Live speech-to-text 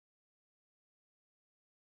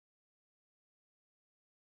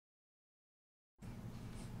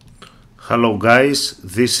Hello guys,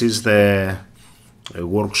 this is the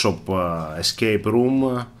workshop escape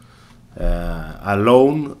room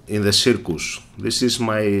alone in the Circus. This is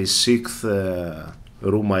my sixth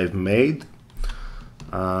room I've made.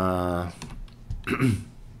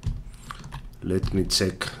 Let me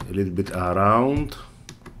check a little bit around.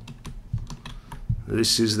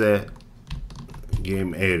 This is the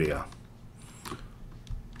game area.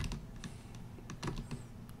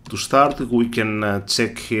 To start, we can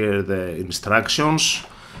check here the instructions,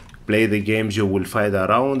 play the games you will find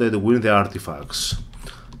around and win the artifacts.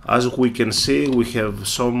 As we can see, we have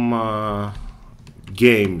some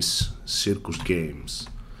games, circus games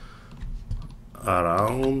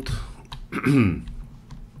around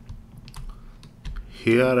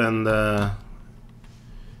here, and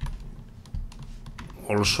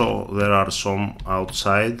also there are some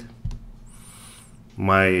outside.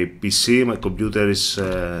 My PC, my computer is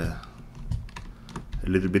a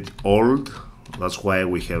little bit old, that's why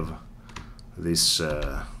we have this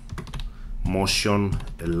motion,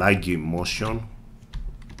 a laggy motion.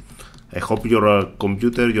 I hope your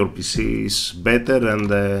computer, your PC is better and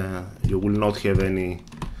you will not have any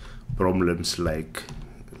problems like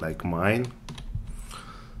mine.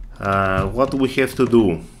 What we have to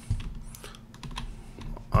do,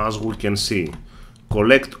 as we can see,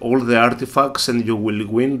 collect all the artifacts and you will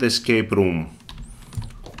win the escape room.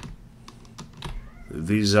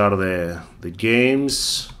 These are the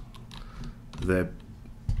games, the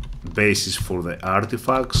basis for the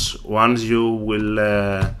artifacts. Once you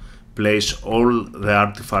will place all the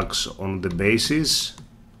artifacts on the bases,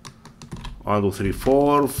 1, 2, 3,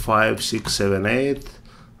 4, 5, 6, 7, 8,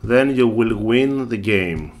 then you will win the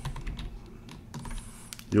game.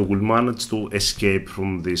 You will manage to escape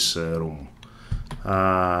from this room.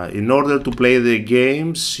 In order to play the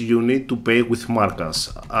games, you need to pay with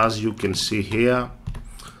markas. As you can see here,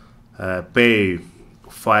 pay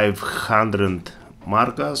 500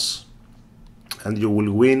 markas and you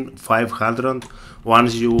will win 500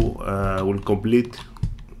 once you will complete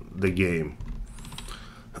the game.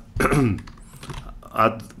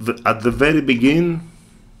 At the very beginning,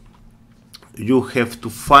 you have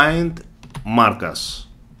to find markas.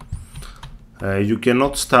 You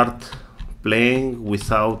cannot start playing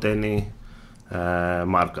without any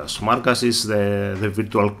markas. Markas is the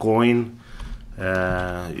virtual coin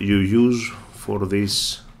you use for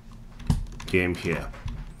this game here.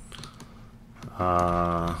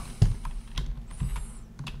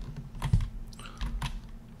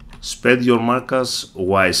 Spend your markas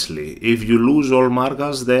wisely. If you lose all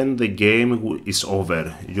markas, then the game is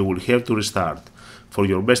over. You will have to restart. For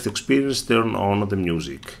your best experience, turn on the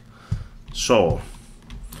music. So,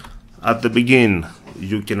 at the beginning,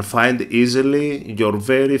 you can find easily your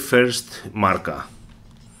very first marka,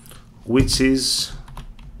 which is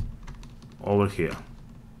over here.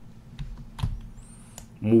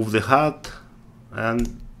 Move the hat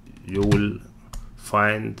and you will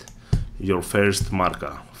find your first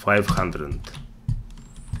marka, 500.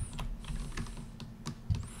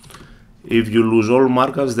 If you lose all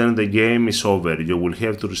markas, then the game is over. You will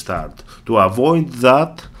have to restart. To avoid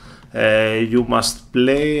that, you must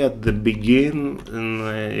play at the beginning in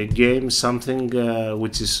a game something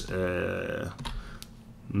which is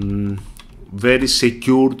very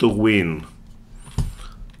secure to win,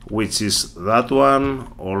 which is that one.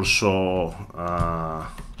 Also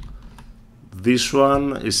this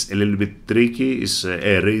one is a little bit tricky, is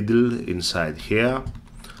a riddle inside here.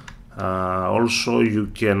 Also you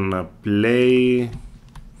can play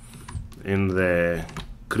in the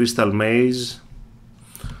crystal maze.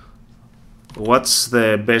 What's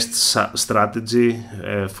the best strategy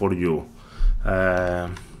for you?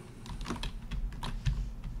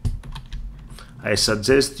 I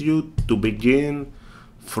suggest you to begin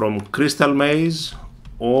from crystal maze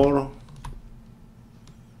or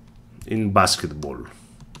in basketball.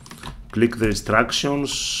 Click the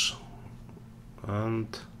instructions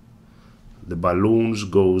and the balloons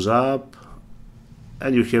goes up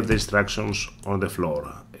and you have the instructions on the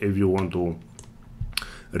floor if you want to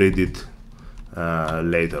read it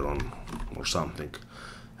later on or something.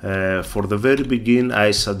 For the very beginning,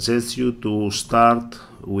 I suggest you to start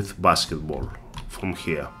with basketball from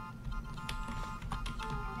here.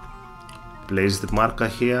 Place the marker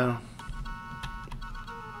here.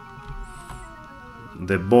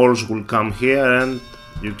 The balls will come here and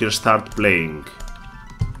you can start playing.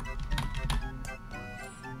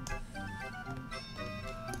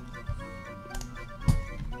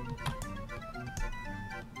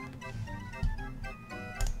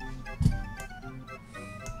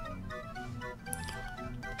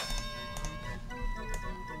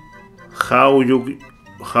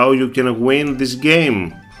 how you can win this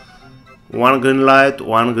game. One green light,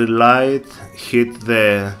 hit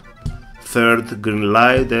the third green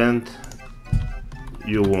light and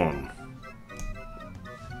you won.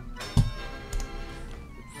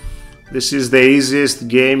 This is the easiest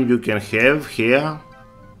game you can have here.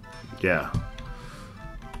 Yeah.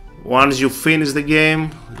 Once you finish the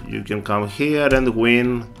game, you can come here and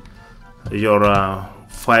win your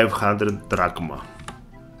 500 drachma.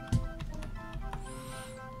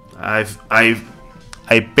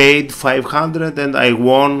 I paid 500 and I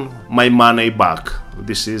won my money back.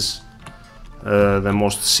 This is the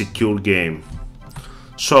most secure game.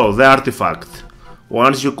 So the artifact.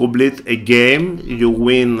 Once you complete a game, you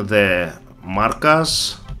win the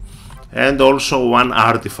markas and also one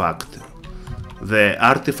artifact. The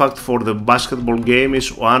artifact for the basketball game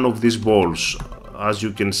is one of these balls. As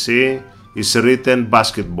you can see, it's written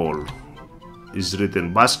basketball. It's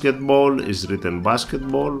written basketball, it's written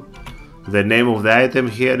basketball. The name of the item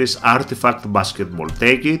here is artifact basketball.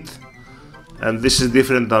 Take it. And this is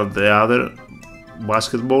different than the other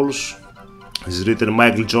basketballs. It's written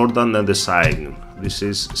Michael Jordan and the sign. This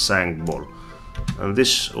is signed ball. And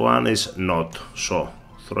this one is not. So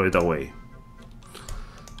throw it away.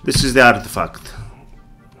 This is the artifact.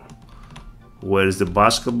 Where is the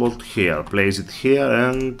basketball? Here. Place it here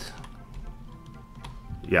and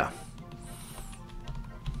yeah.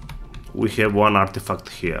 We have one artifact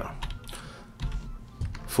here.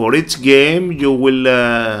 For each game you will,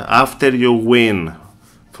 after you win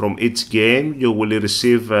from each game, you will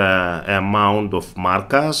receive an amount of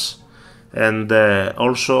markas and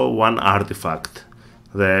also one artifact.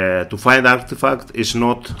 To find artifact is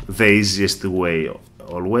not the easiest way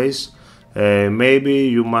always. Maybe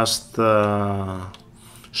you must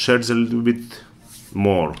search a little bit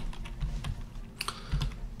more.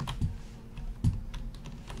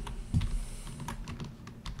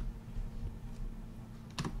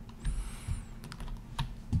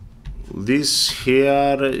 This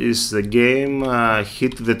here is the game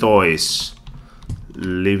Hit the Toys.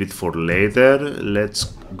 Leave it for later.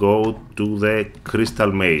 Let's go to the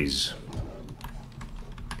crystal maze.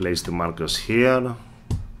 Place the markers here.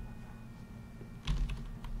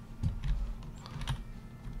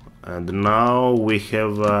 And now we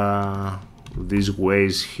have these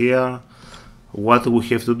ways here. What we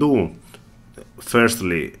have to do?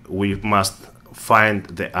 Firstly, we must find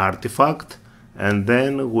the artifact. And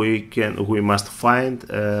then we must find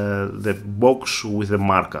the box with the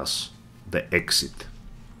markas, the exit.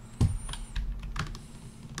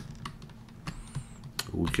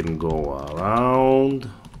 We can go around.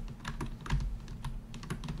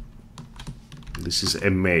 This is a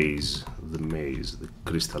maze, the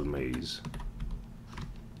crystal maze.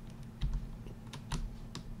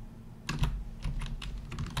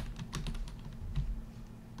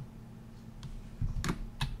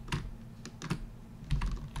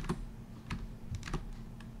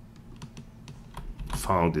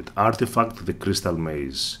 Found it. Artifact, the crystal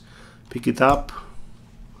maze. Pick it up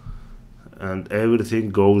and everything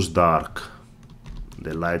goes dark.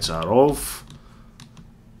 The lights are off.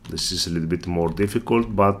 This is a little bit more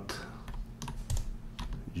difficult, but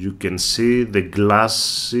you can see the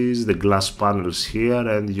glasses, the glass panels here,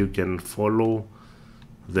 and you can follow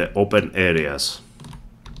the open areas.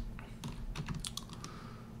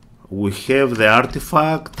 We have the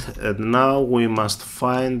artifact and now we must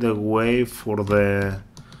find a way for the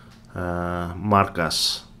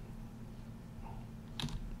markas.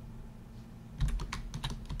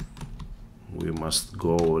 We must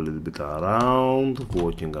go a little bit around,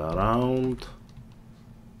 walking around.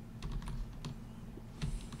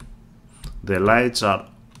 The lights are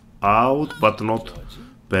out, but not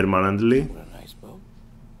permanently.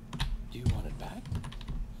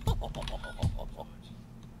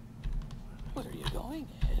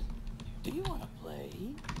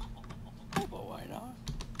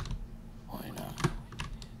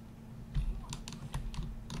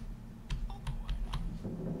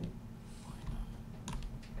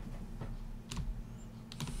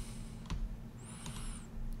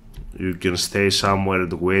 You can stay somewhere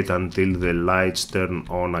and wait until the lights turn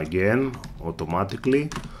on again automatically,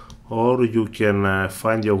 or you can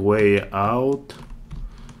find your way out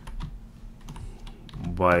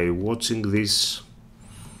by watching these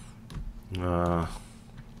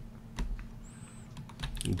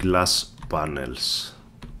glass panels.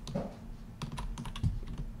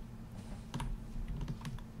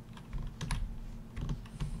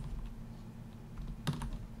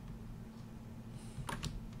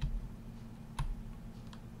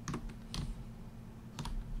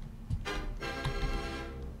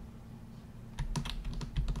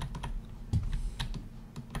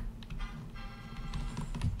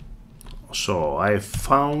 So I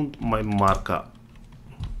found my marker.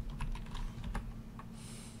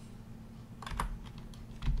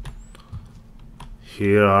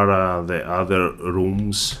 Here are the other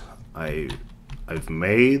rooms I've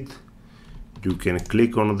made. You can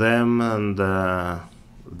click on them and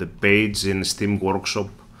the page in Steam Workshop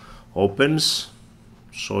opens,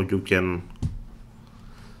 so you can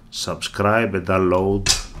subscribe and download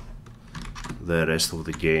the rest of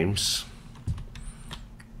the games,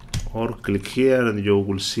 or click here and you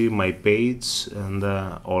will see my page and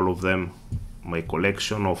all of them, my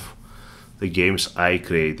collection of the games I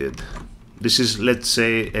created. This is, let's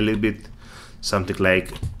say, a little bit something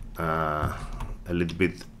like a little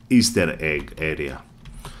bit Easter egg area.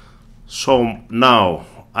 So now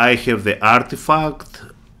I have the artifact,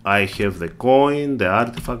 I have the coin, the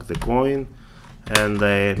artifact, the coin, and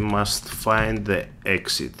I must find the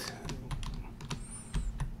exit.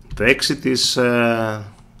 The exit is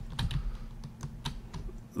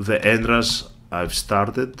the entrance I've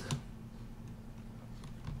started.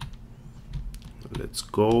 Let's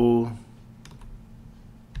go.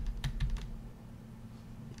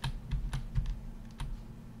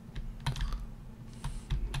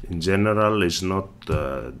 In general, it's not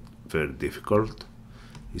very difficult.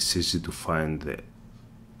 It's easy to find the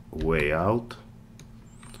way out.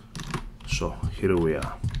 So here we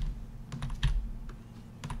are.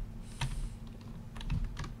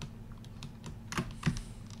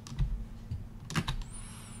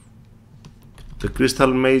 The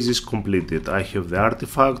crystal maze is completed. I have the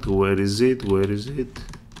artifact. Where is it? Where is it?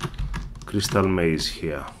 Crystal maze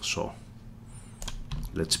here. So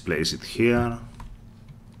let's place it here.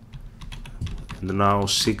 And now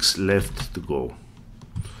 6 left to go.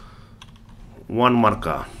 1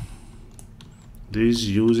 marker. This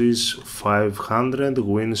uses 500,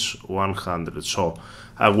 wins 100. So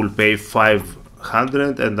I will pay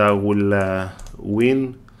 500 and I will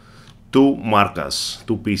win 2 markas,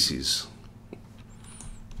 2 pieces.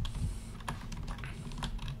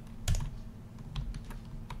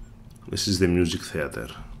 This is the music theater.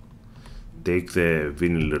 Take the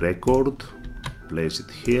vinyl record, place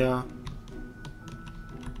it here,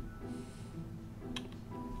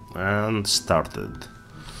 and started.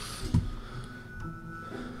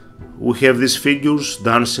 We have these figures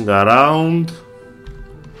dancing around,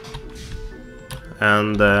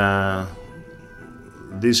 and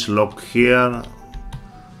this lock here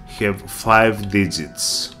have 5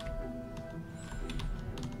 digits.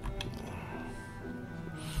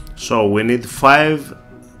 So we need 5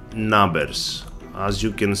 numbers. As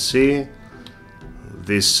you can see,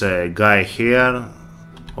 this guy here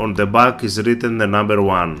on the back is written the number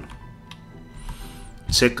 1.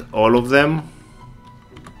 Check all of them.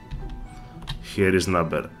 Here is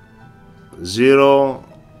number 0.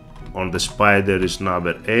 On the spider is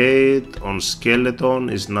number 8. On skeleton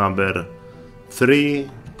is number 3.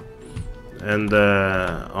 And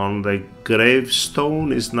on the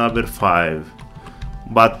gravestone is number 5.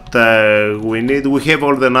 But we have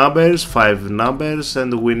all the numbers, 5 numbers,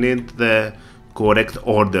 and we need the correct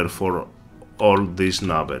order for all these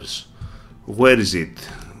numbers. Where is it?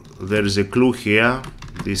 There is a clue here,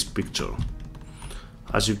 this picture.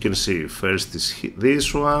 As you can see, first is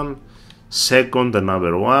this one, second the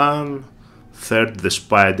number 1, third the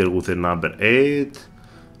spider with the number 8,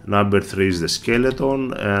 number 3 is the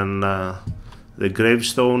skeleton, and the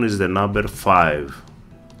gravestone is the number 5.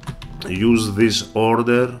 Use this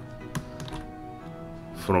order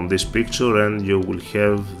from this picture and you will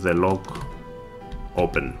have the lock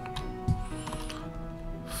open.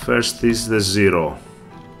 First is the 0.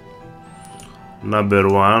 Number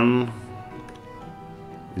 1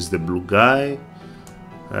 is the blue guy.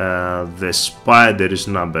 The spider is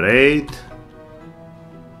number 8.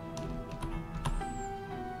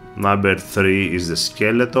 Number 3 is the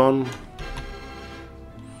skeleton.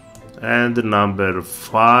 And number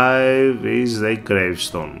 5 is the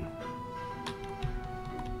gravestone.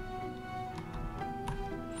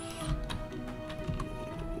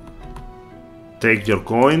 Take your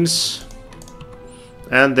coins,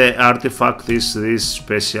 and the artifact is this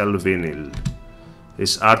special vinyl.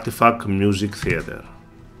 It's Artifact Music Theater.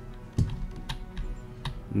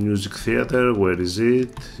 Music Theater, where is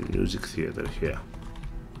it? Music Theater, here.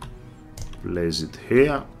 Place it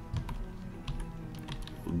here.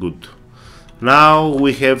 Good. Now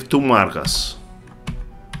we have 2 markas.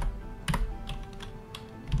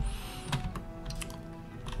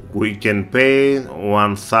 We can pay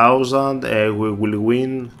 1,000 and we will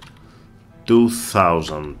win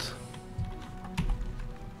 2,000.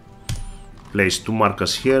 Place 2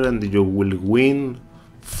 markas here and you will win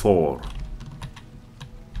 4.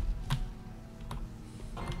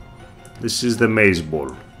 This is the maze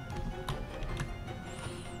ball.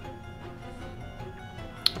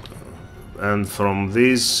 And from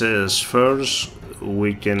these spheres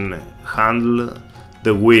we can handle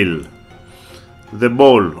the wheel. The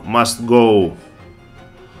ball must go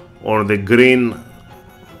on the green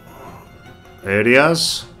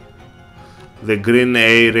areas. The green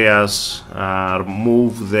areas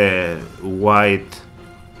move the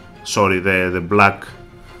black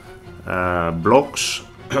blocks.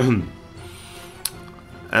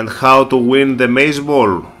 And how to win the maze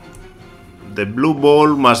ball? The blue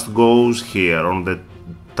ball must go here on the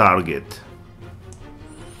target.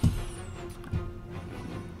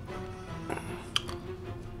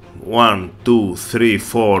 One, two, three,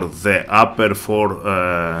 four. The upper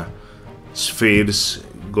four spheres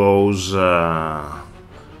goes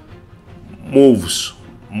moves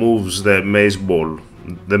the maze ball,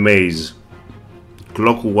 the maze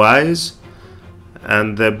clockwise,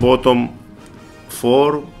 and the bottom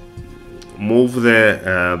four move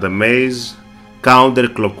the maze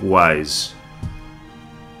counterclockwise.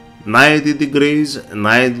 90 degrees,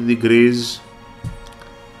 90 degrees,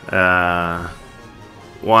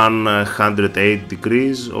 108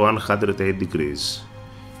 degrees, 108 degrees.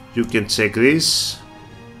 You can check this.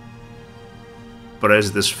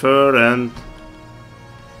 Press the sphere and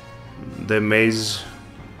the maze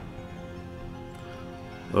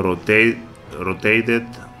rotated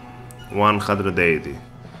 180.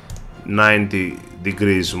 90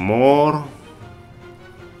 degrees more,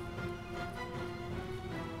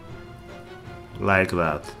 like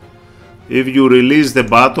that. If you release the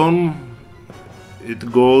button,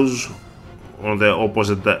 it goes on the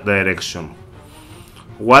opposite direction.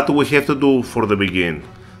 What we have to do for the begin?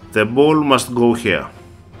 The ball must go here.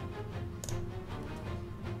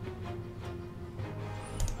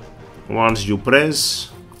 Once you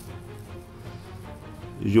press,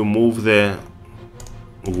 you move the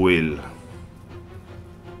wheel.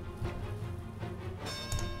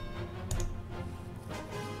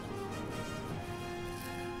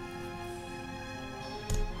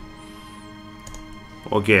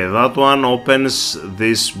 Okay, that one opens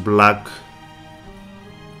this black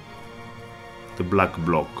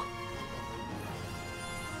block.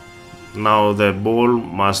 Now the ball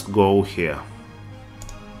must go here.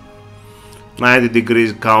 90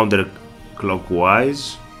 degrees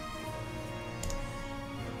counterclockwise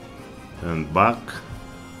and back.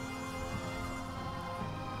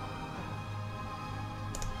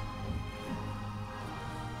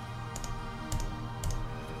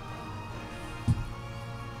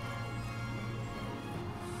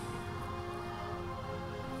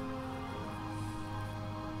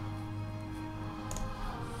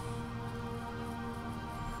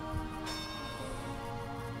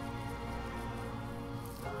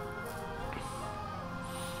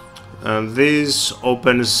 And this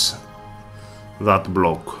opens that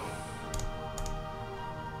block.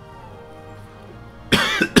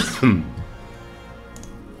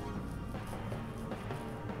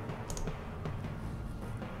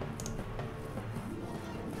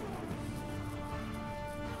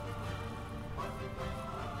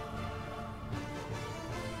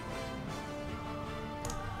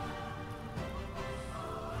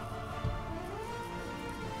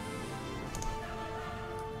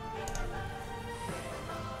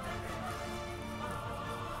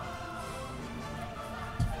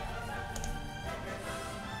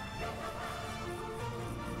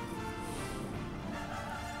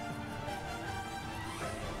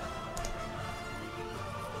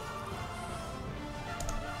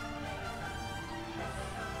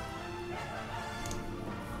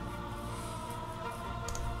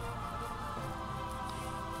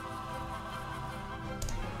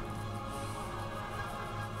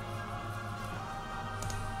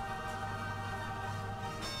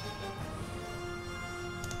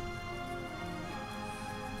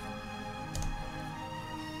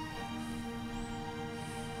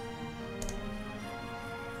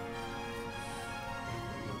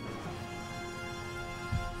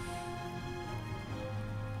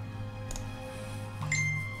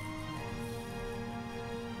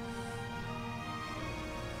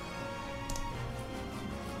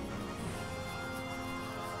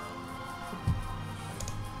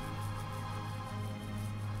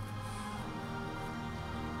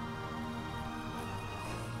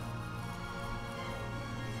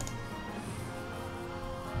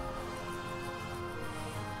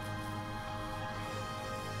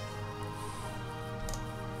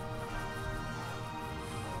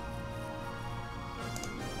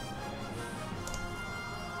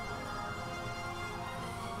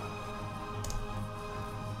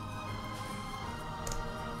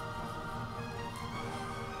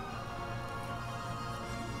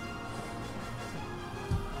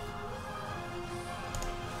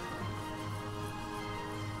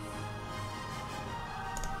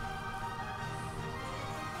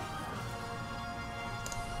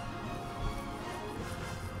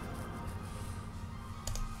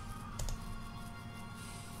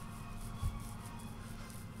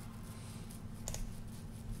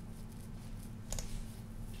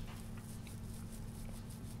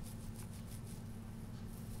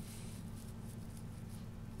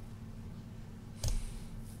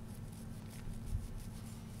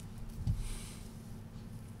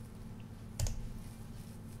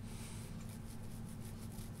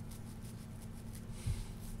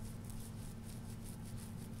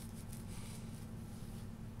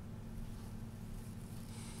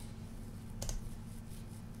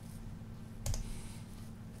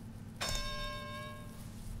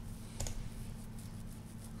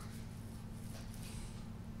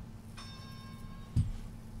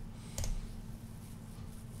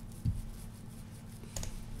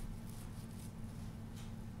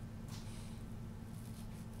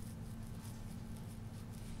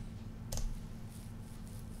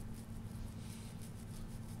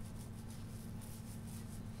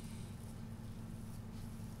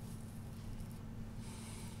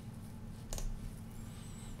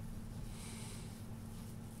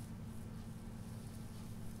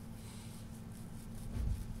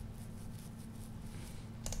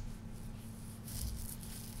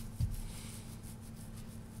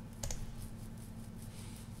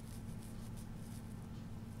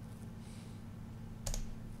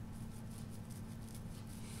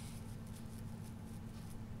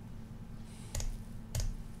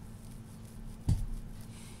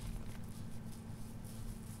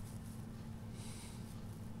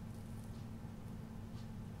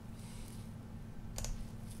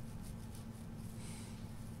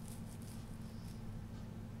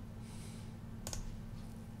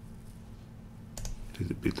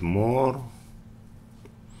 little bit more.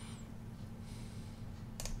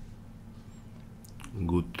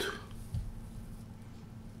 Good.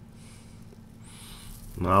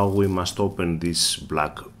 Now we must open this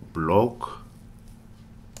black block,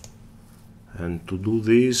 and to do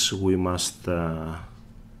this we must go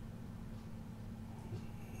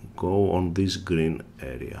on this green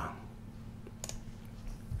area.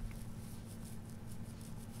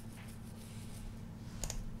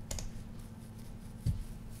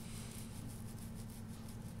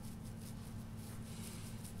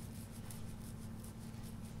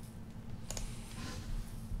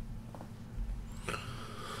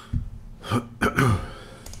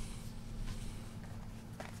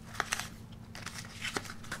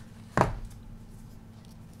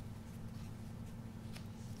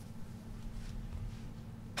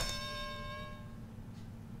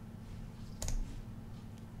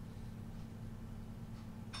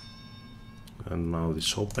 And now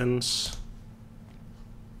this opens.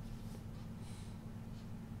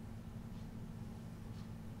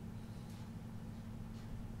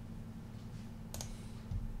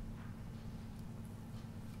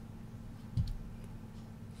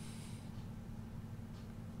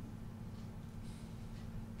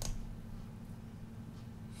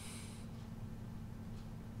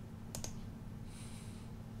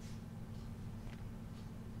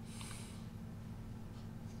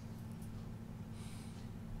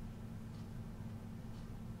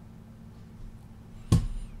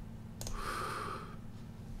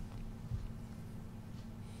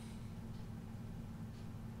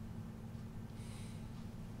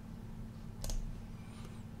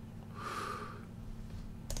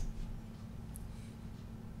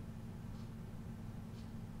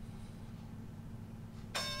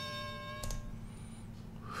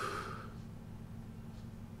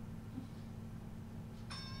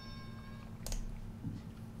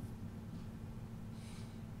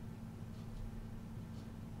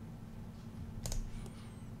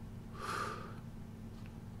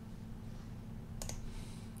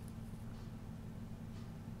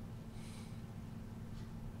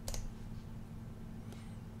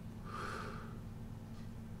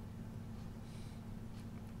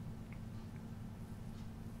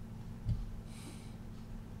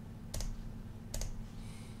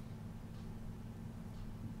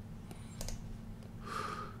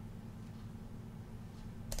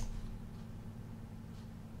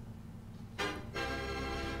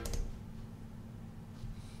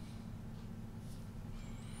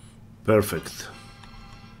 Perfect.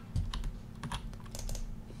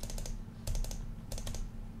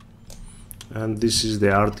 And this is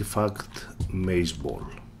the artifact mace ball.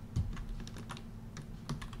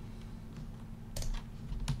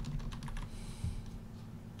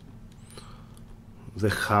 The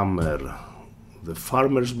hammer, the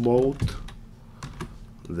farmer's boat,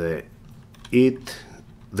 the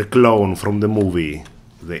clone from the movie,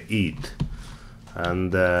 the it,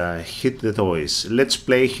 and hit the toys. Let's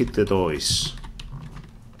play hit the toys.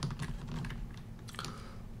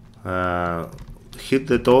 Hit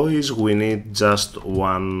the toys, we need just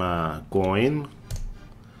one coin,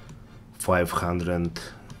 500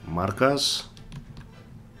 markas.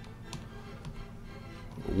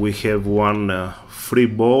 We have one free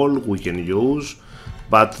ball we can use,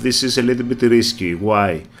 but this is a little bit risky.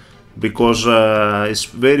 Why? Because it's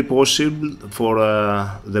very possible for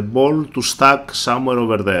the ball to stuck somewhere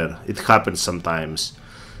over there. It happens sometimes.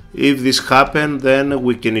 If this happens, then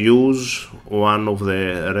we can use one of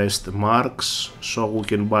the rest marks, so we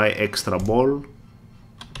can buy extra ball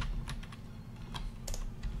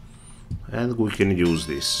and we can use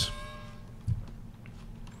this.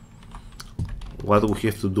 What we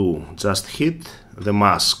have to do? Just hit the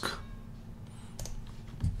mask.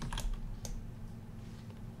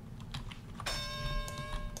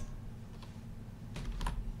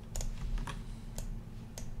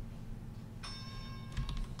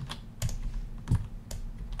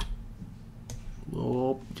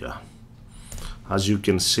 Oh, yeah. As you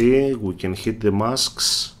can see, we can hit the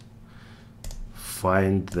masks,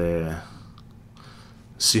 find the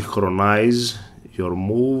synchronize your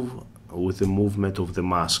move with the movement of the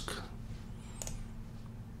mask.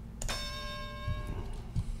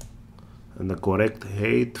 And the correct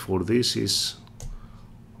height for this is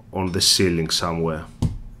on the ceiling somewhere.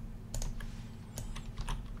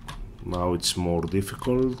 Now it's more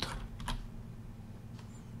difficult.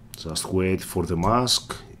 Just wait for the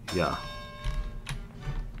mask. Yeah.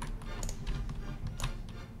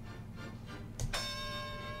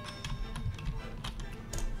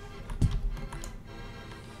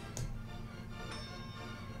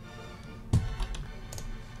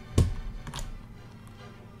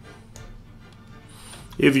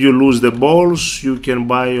 If you lose the balls, you can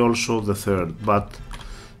buy also the third, but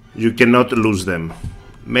you cannot lose them.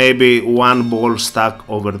 Maybe one ball stuck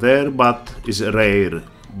over there, but is rare,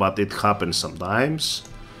 but it happens sometimes.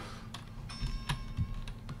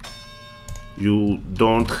 You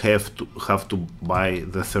don't have to buy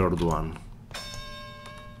the third one.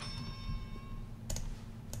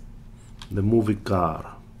 The movie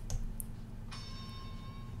car.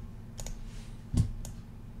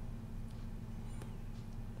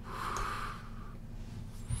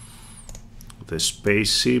 The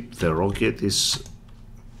spaceship, the rocket is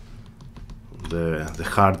the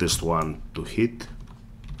hardest one to hit.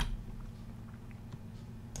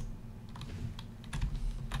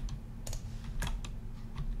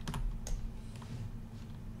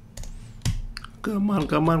 Come on,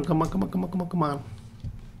 come on, come on, come on, come on, come on, come on.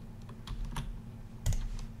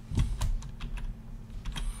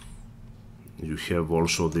 You have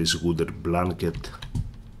also this wooden blanket.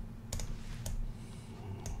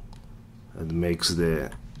 It makes the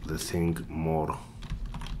thing more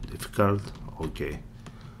difficult. Okay.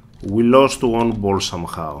 We lost one ball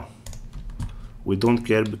somehow. We don't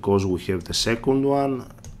care because we have the second one.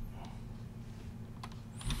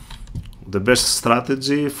 The best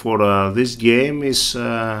strategy for this game is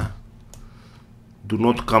do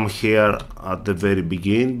not come here at the very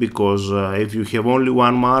beginning, because if you have only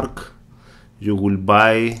one mark, you will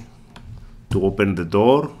buy to open the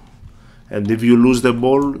door, and if you lose the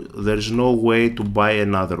ball, there is no way to buy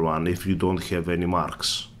another one if you don't have any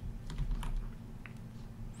marks,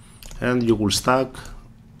 and you will stuck,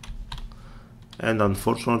 and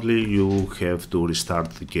unfortunately you have to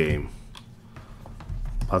restart the game.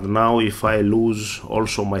 But now if I lose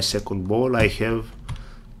also my second ball, I have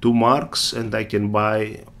 2 marks and I can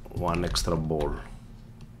buy 1 extra ball.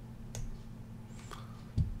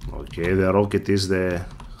 Okay, the rocket is the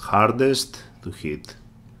hardest to hit.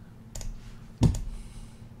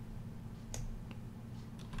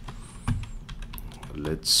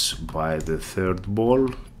 Let's buy the third ball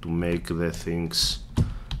to make the things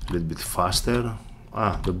a little bit faster.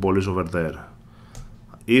 Ah, the ball is over there.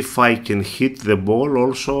 If I can hit the ball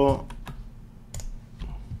also,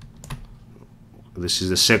 this is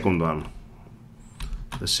the second one.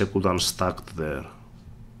 The second one stuck there.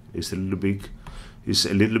 It's a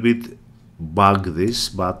little bit bug this,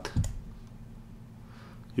 but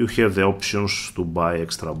you have the options to buy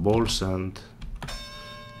extra balls and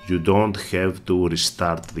you don't have to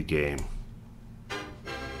restart the game.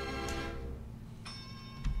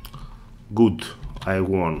 Good, I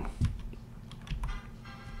won.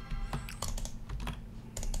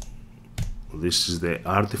 This is the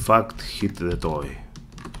artifact, hit the toy.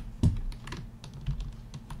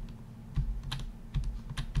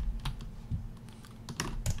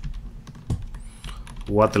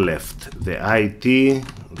 What left? The IT,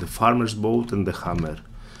 the farmer's boat and the hammer.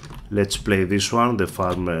 Let's play this one. The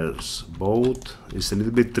farmer's boat is a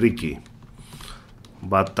little bit tricky,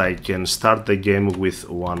 but I can start the game with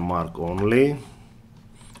 1 mark only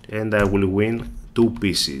and I will win 2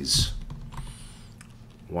 pieces.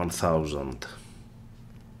 1000.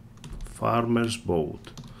 Farmer's boat.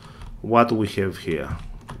 What we have here?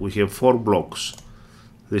 We have 4 blocks.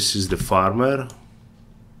 This is the farmer.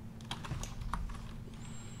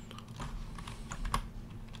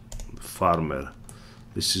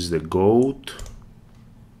 This is the goat.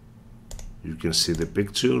 You can see the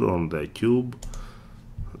picture on the cube.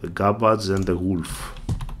 The gabbats and the wolf.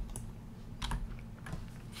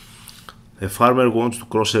 A farmer wants to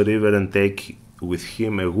cross a river and take with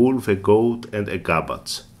him a wolf, a goat and a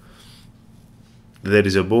gabbat. There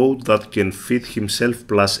is a boat that can fit himself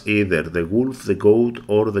plus either the wolf, the goat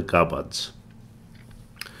or the gabbat.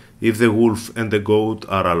 If the wolf and the goat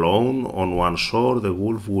are alone on one shore, the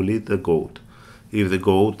wolf will eat the goat. If the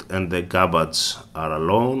goat and the gabbats are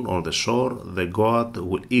alone on the shore, the goat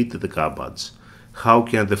will eat the gabbats. How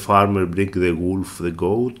can the farmer bring the wolf, the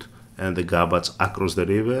goat and the gabbats across the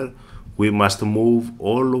river? We must move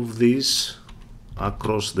all of these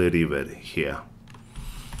across the river here.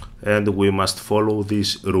 And we must follow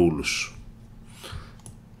these rules.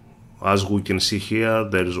 As we can see here,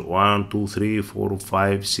 there is 1, 2, 3, 4,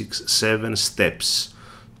 5, 6, 7 steps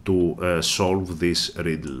to solve this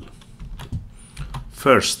riddle.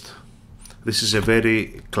 First, this is a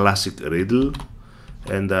very classic riddle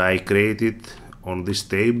and I created on this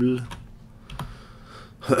table.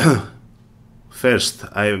 First,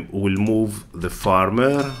 I will move the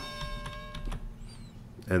farmer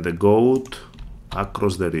and the goat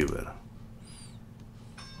across the river.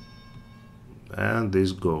 And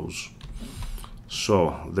this goes.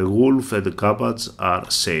 So the wolf and the gabbats are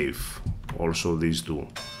safe, also these two.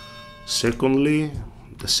 Secondly,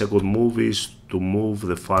 The second move is to move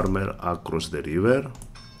the farmer across the river.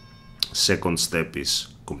 Second step is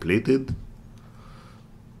completed.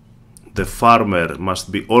 The farmer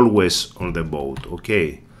must be always on the boat,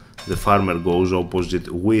 okay? The farmer goes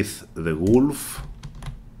opposite with the wolf.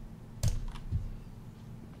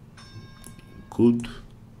 Good.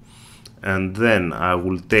 And then I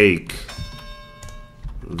will take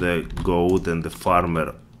the goat and the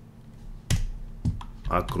farmer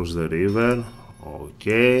across the river.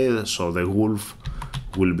 Okay, so the wolf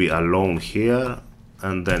will be alone here,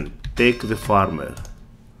 and then take the farmer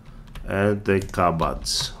and the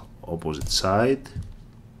cabbage opposite side,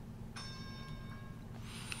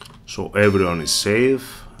 so everyone is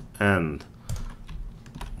safe, and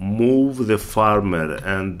move the farmer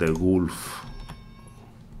and the wolf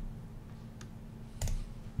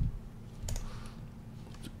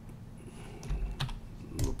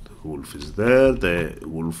the wolf is there, the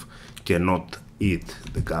wolf cannot eat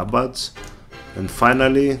the cabbage, and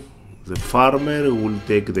finally the farmer will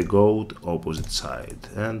take the goat opposite side,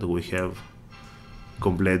 and we have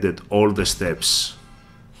completed all the steps.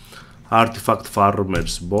 Artifact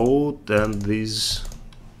farmer's boat and these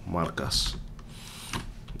markas.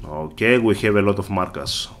 Okay, we have a lot of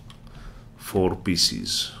markas, 4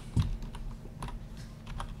 pieces.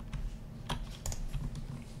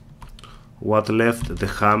 What left? The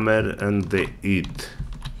hammer and the eat.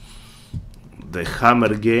 The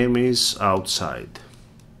hammer game is outside.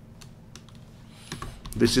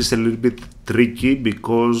 This is a little bit tricky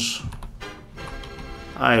because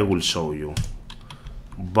I will show you.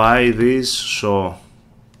 Buy this, so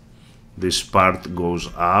this part goes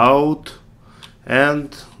out,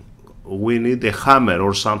 and we need a hammer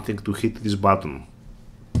or something to hit this button.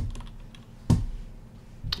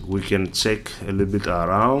 We can check a little bit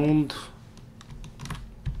around.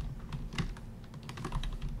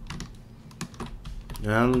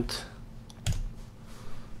 And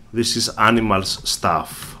this is animals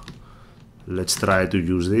stuff. Let's try to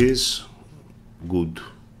use this. Good,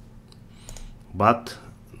 but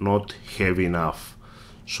not heavy enough,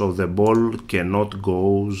 so the ball cannot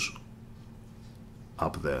go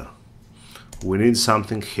up there. We need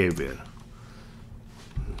something heavier.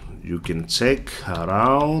 You can check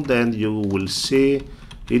around and you will see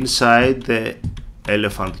inside the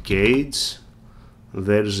elephant cage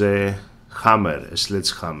there's a hammer, a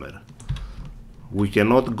sledgehammer. We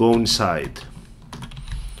cannot go inside,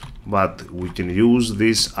 but we can use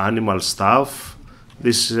this animal stuff,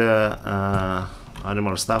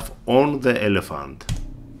 animal stuff on the elephant.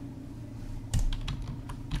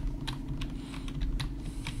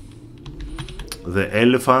 The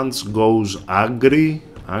elephant goes angry,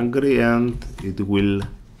 and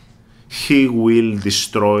he will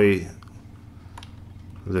destroy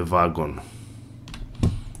the wagon.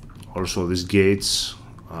 Also, these gates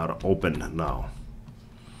are open now.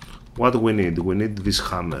 What we need? We need this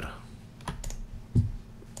hammer.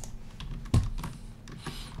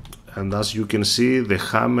 And as you can see, the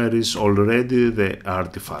hammer is already the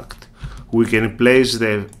artifact. We can place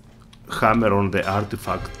the hammer on the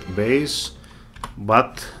artifact base,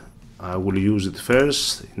 but I will use it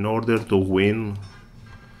first in order to win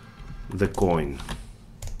the coin.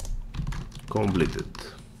 Completed.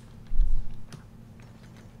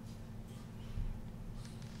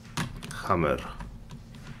 Hammer.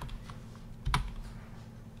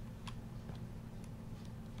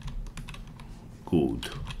 Good.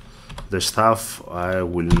 The stuff, I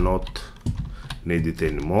will not need it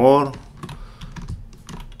anymore.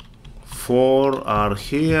 4 are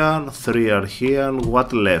here, 3 are here, and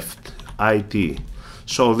what left? IT.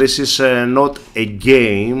 So this is not a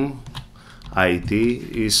game. IT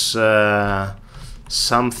is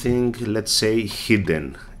something, let's say,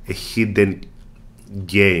 hidden. A hidden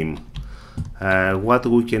game. What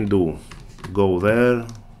we can do? Go there.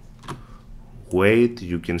 Wait,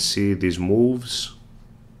 you can see these moves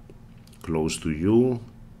close to you,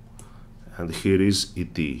 and here is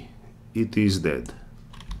ET. ET is dead.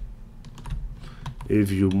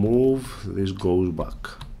 If you move, this goes back.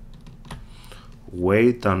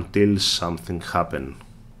 Wait until something happens.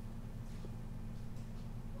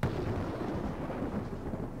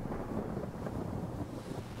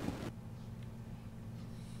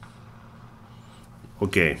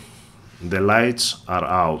 Okay, the lights are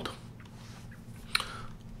out.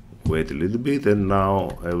 Wait a little bit, and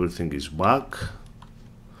now everything is back,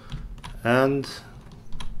 and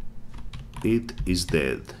it is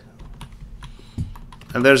dead.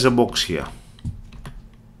 And there's a box here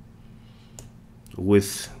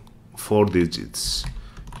with 4 digits.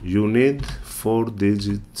 You need 4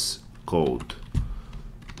 digits code.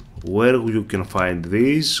 Where you can find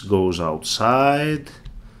this? Goes outside,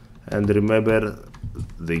 And remember,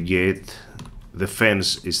 the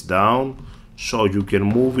fence is down, so you can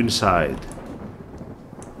move inside.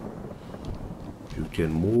 You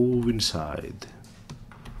can move inside.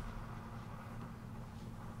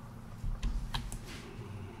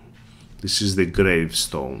 This is the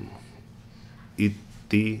gravestone. IT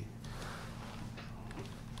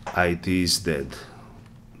is dead.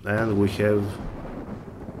 And we have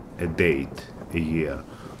a date, a year,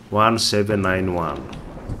 1791.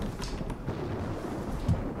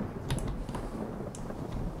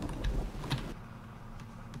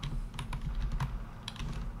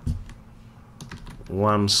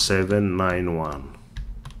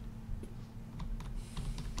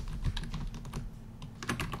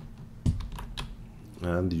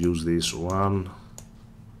 And use this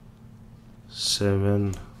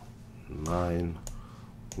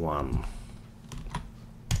 1791.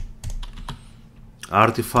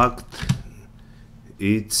 Artifact,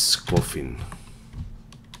 it's coffin.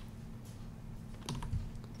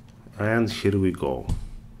 And here we go.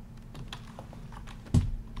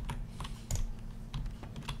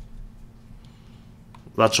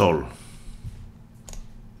 That's all.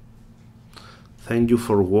 Thank you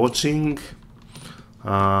for watching.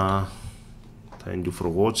 Try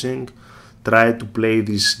to play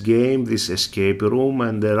this game, this escape room,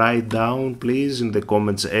 and write down please in the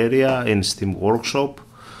comments area in Steam Workshop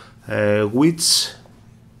which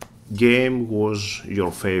game was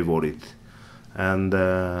your favorite and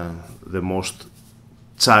the most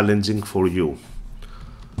challenging for you.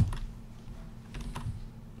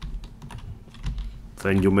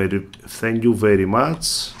 Thank you very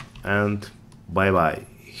much, and bye bye.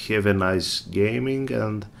 Have a nice gaming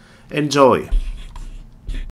and enjoy.